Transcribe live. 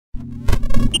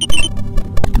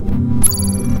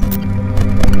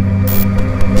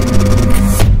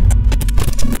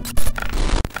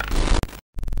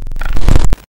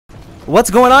What's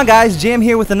going on, guys? Jam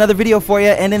here with another video for you,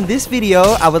 and in this video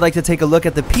I would like to take a look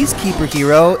at the Peacekeeper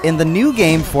hero in the new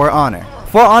game For Honor.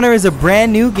 For Honor is a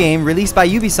brand new game released by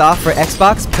Ubisoft for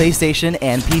Xbox, PlayStation,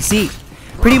 and PC.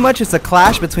 Pretty much it's a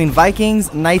clash between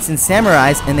Vikings, Knights, and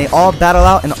Samurais, and they all battle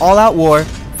out an all-out war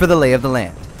for the lay of the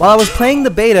land. While I was playing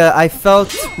the beta, I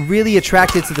felt really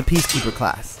attracted to the Peacekeeper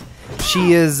class.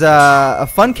 She is a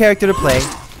fun character to play.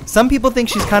 Some people think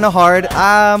she's kind of hard.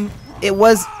 It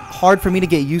was hard for me to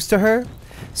get used to her,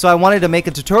 so I wanted to make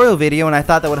a tutorial video, and I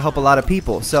thought that would help a lot of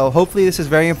people. So hopefully this is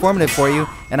very informative for you,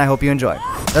 and I hope you enjoy.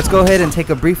 Let's go ahead and take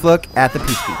a brief look at the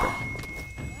Peacekeeper.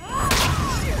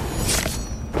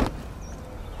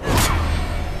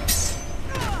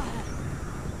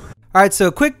 Alright,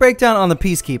 so quick breakdown on the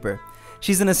Peacekeeper.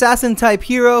 She's an assassin type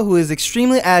hero who is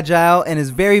extremely agile and is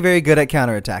very good at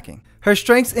counterattacking. Her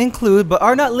strengths include, but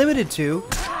are not limited to,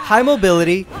 high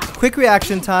mobility, quick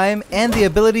reaction time, and the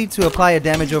ability to apply a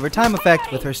damage over time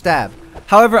effect with her stab.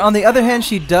 However, on the other hand,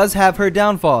 she does have her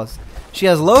downfalls. She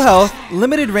has low health,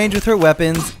 limited range with her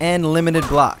weapons, and limited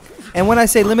block. And when I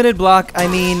say limited block, I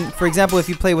mean, for example, if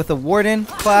you play with a Warden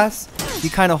class, you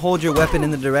kind of hold your weapon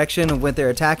in the direction of when they're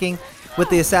attacking. With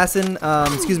the assassin,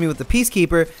 with the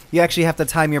Peacekeeper, you actually have to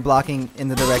time your blocking in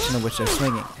the direction of which they're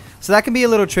swinging. So that can be a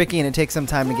little tricky, and it takes some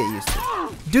time to get used to.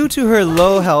 Due to her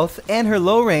low health and her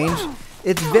low range,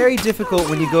 it's very difficult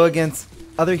when you go against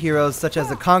other heroes such as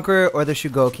the Conqueror or the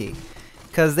Shugoki,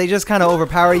 because they just kind of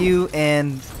overpower you,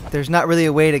 and there's not really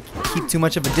a way to keep too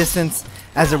much of a distance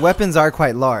as their weapons are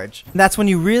quite large. And that's when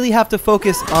you really have to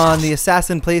focus on the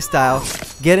assassin playstyle.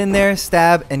 Get in there,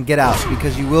 stab, and get out,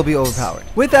 because you will be overpowered.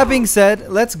 With that being said,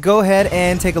 let's go ahead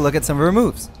and take a look at some of her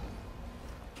moves.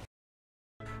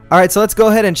 Alright, so let's go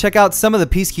ahead and check out some of the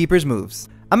Peacekeeper's moves.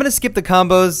 I'm going to skip the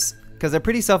combos because they're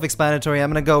pretty self-explanatory.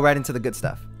 I'm going to go right into the good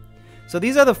stuff. So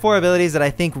these are the 4 abilities that I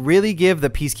think really give the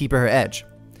Peacekeeper her edge.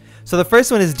 So the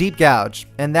first one is Deep Gouge,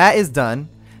 and that is done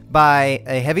by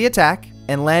a heavy attack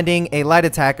and landing a light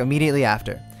attack immediately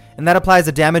after. And that applies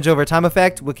a damage over time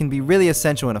effect, which can be really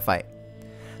essential in a fight.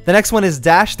 The next one is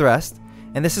Dash Thrust,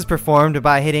 and this is performed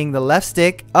by hitting the left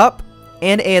stick up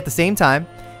and A at the same time,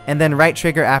 and then right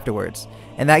trigger afterwards.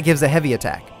 And that gives a heavy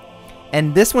attack.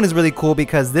 And this one is really cool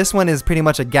because this one is pretty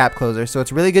much a gap closer, so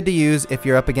it's really good to use if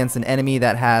you're up against an enemy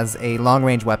that has a long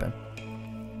range weapon.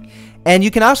 And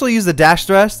you can also use the Dash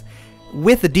Thrust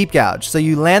with the Deep Gouge. So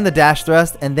you land the Dash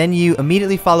Thrust and then you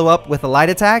immediately follow up with a light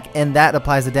attack, and that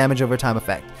applies a damage over time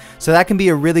effect. So that can be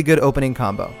a really good opening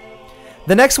combo.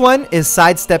 The next one is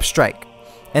Sidestep Strike.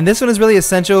 And this one is really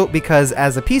essential because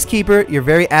as a Peacekeeper, you're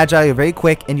very agile, you're very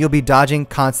quick, and you'll be dodging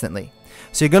constantly.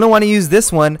 So you're going to want to use this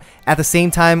one at the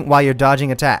same time while you're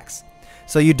dodging attacks.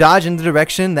 So you dodge in the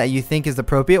direction that you think is the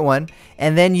appropriate one,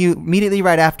 and then you immediately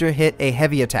right after hit a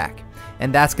heavy attack.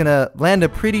 And that's going to land a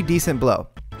pretty decent blow.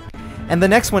 And the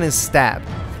next one is Stab.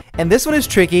 And this one is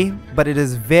tricky, but it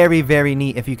is very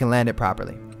neat if you can land it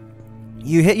properly.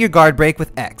 You hit your guard break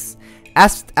with X.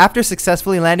 After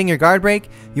successfully landing your guard break,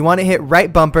 you want to hit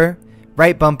right bumper,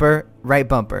 right bumper, right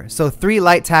bumper. So 3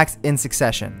 light attacks in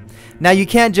succession. Now you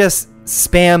can't just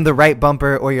spam the right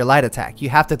bumper or your light attack. You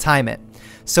have to time it.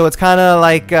 So it's kind of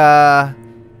like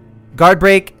guard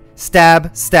break,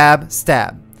 stab, stab,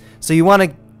 stab. So you want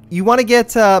to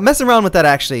get mess around with that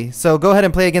actually. So go ahead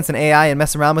and play against an AI and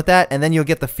mess around with that, and then you'll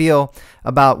get the feel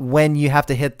about when you have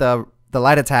to hit the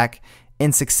light attack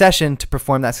in succession to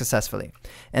perform that successfully.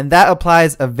 And that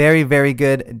applies a very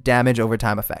good damage over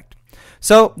time effect.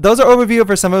 So those are overview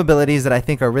for some abilities that I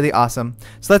think are really awesome.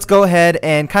 So let's go ahead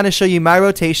and kind of show you my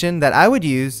rotation that I would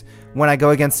use when I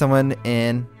go against someone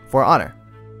in For Honor.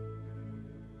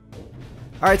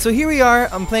 Alright, so here we are.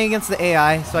 I'm playing against the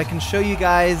AI, so I can show you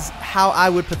guys how I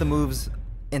would put the moves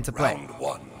into play. Round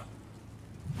 1.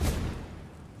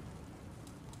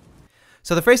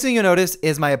 So the first thing you'll notice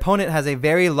is my opponent has a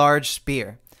very large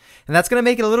spear. And that's going to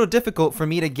make it a little difficult for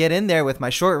me to get in there with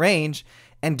my short range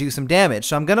and do some damage.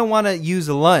 So I'm going to want to use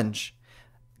a lunge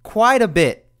quite a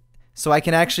bit so I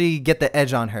can actually get the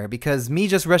edge on her, because me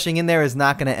just rushing in there is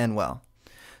not going to end well.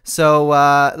 So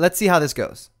let's see how this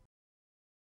goes.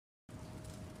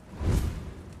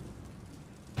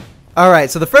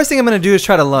 Alright, so the first thing I'm going to do is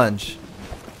try to lunge.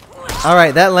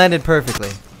 Alright, that landed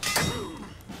perfectly.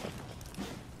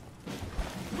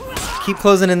 Keep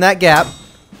closing in that gap.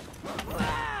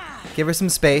 Give her some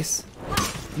space.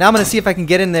 Now I'm going to see if I can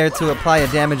get in there to apply a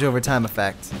damage over time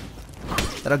effect.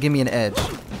 That'll give me an edge.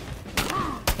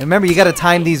 And remember, you got to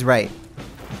time these right.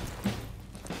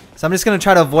 So I'm just going to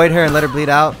try to avoid her and let her bleed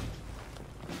out.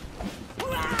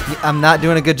 I'm not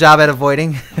doing a good job at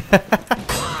avoiding.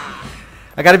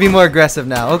 I got to be more aggressive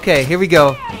now. Okay, here we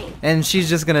go. And she's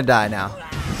just going to die now.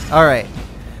 All right.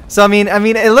 So I mean,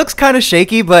 it looks kind of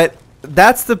shaky, but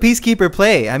that's the Peacekeeper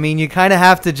play. I mean, you kind of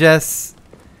have to just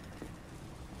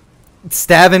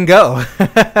stab and go.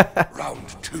 Round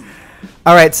 2.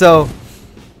 All right, so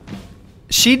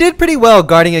she did pretty well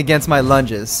guarding against my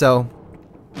lunges. So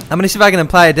I'm gonna see if I can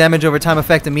apply a damage over time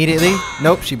effect immediately.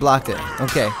 Nope, she blocked it.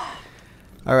 Okay.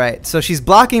 All right, so she's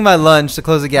blocking my lunge to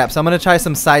close the gap. So I'm gonna try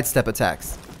some sidestep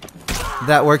attacks.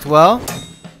 That worked well.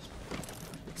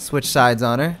 Switch sides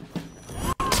on her.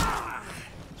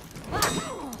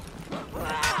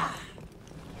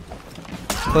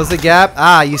 Close the gap.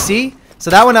 Ah, you see? So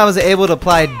that one I was able to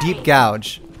apply deep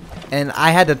gouge. And I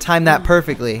had to time that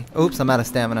perfectly. Oops, I'm out of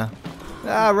stamina.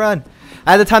 Ah, run.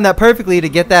 I had to time that perfectly to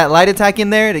get that light attack in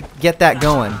there to get that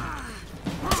going.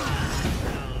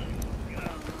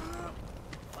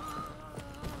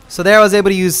 So there I was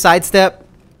able to use sidestep.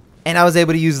 And I was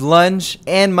able to use lunge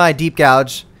and my deep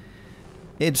gouge.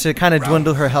 It should kind of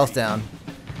dwindle her health down.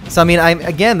 So I mean,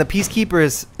 again, the Peacekeeper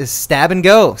is stab and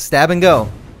go. Stab and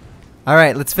go.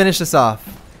 Alright, let's finish this off.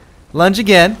 Lunge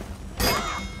again.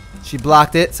 She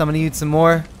blocked it, so I'm gonna need some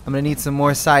more. I'm gonna need some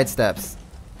more side steps.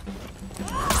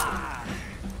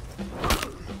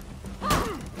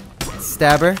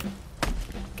 Stab her.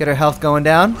 Get her health going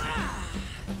down.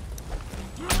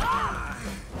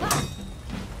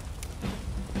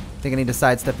 Think I need to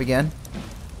sidestep again.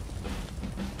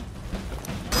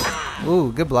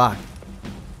 Ooh, good block.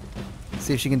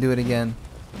 See if she can do it again.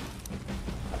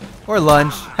 Or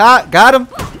lunge. Ha! Got him!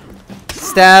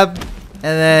 Stab. And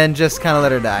then just kind of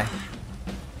let her die.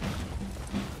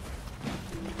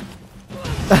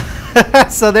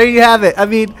 So there you have it. I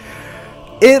mean,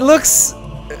 it looks...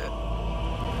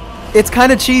 It's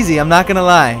kind of cheesy, I'm not going to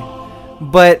lie.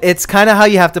 But it's kind of how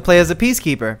you have to play as a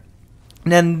Peacekeeper.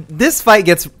 And then this fight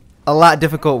gets a lot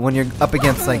difficult when you're up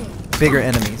against like bigger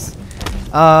enemies.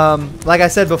 Like I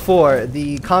said before,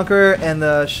 the Conqueror and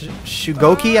the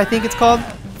Shugoki, I think it's called,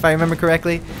 if I remember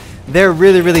correctly, they're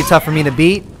really, really tough for me to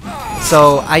beat.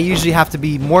 So I usually have to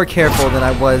be more careful than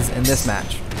I was in this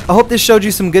match. I hope this showed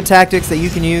you some good tactics that you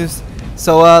can use.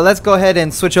 So let's go ahead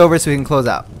and switch over so we can close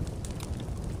out.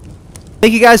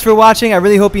 Thank you guys for watching. I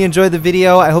really hope you enjoyed the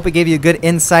video. I hope it gave you a good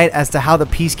insight as to how the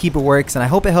Peacekeeper works, and I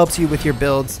hope it helps you with your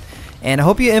builds. And I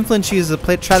hope you influence you to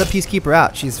try the Peacekeeper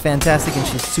out. She's fantastic and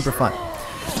she's super fun.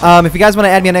 If you guys want to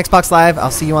add me on Xbox Live,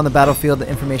 I'll see you on the battlefield. The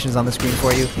information is on the screen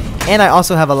for you. And I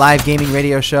also have a live gaming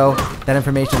radio show. That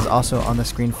information is also on the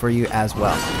screen for you as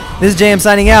well. This is JM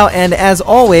signing out, and as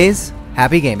always,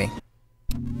 happy gaming.